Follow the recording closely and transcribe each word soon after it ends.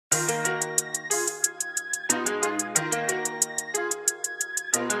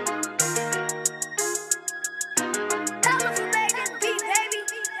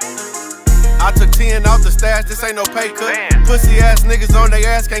10 out the stash, this ain't no pay cut. Pussy ass niggas on they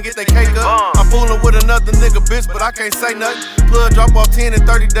ass, can't get their cake up. I'm fooling with another nigga bitch, but I can't say nothing. Plug drop off 10 in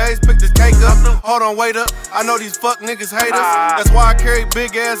 30 days, pick this cake up. Hold on, wait up, I know these fuck niggas hate us. That's why I carry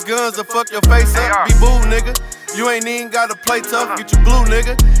big ass guns to fuck your face up. Be boo, nigga. You ain't even gotta play tough, get you blue,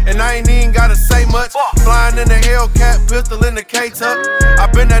 nigga. And I ain't even gotta say much. Flying in the Hellcat, pistol in the K-tuck.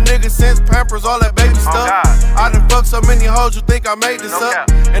 I been that nigga since Pampers, all that baby stuff. I done fucked so many hoes, you think I made this up.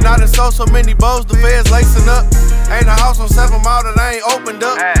 And I done sold so many bows, the feds lacing up. Ain't a house on 7 Mile that I ain't opened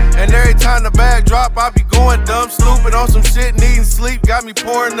up. And every time the bag drop, I be going dumb. Stupid on some shit, needing sleep, got me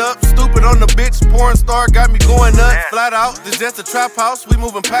pouring up. Stupid on the bitch, porn star, got me going nuts. Flat out, this just a trap house, we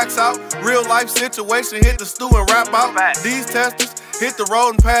moving packs out. Real life situation, hit the stew and rap out. These testers, hit the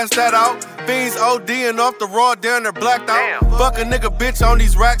road and pass that out. Fiends ODing off the raw, down there blacked out. Fuck a nigga bitch on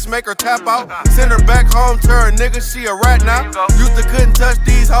these racks, make her tap out. Send her back home to her nigga, she a rat now. Used to couldn't touch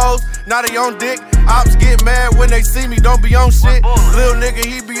these hoes, now they on dick. Ops get mad when they see me, don't be on shit. Lil nigga,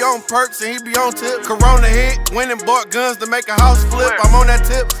 he be on perks and he be on tip. Corona hit, went and bought guns to make a house flip. I'm on that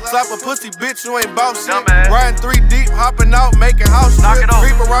tip, slap a pussy bitch, you ain't bout shit. Riding 3 deep, hopping out, making house trips.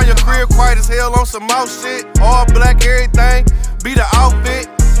 Creep around your crib, quiet as hell on some mouse shit. All black, everything, be the outfit.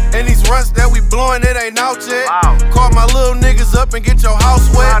 And these runts that we blowing, it ain't out yet. Call my little niggas up and get your house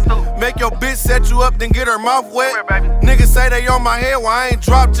wet. Make your bitch set you up, then get her mouth wet. Niggas say they on my head, well I ain't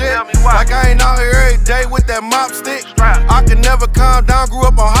dropped yet. Like I ain't out here every day with that mop stick. I can never calm down, grew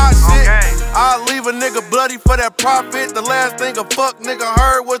up on hot shit. I'll leave a nigga bloody for that profit. The last thing a fuck nigga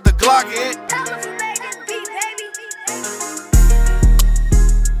heard was the Glock hit.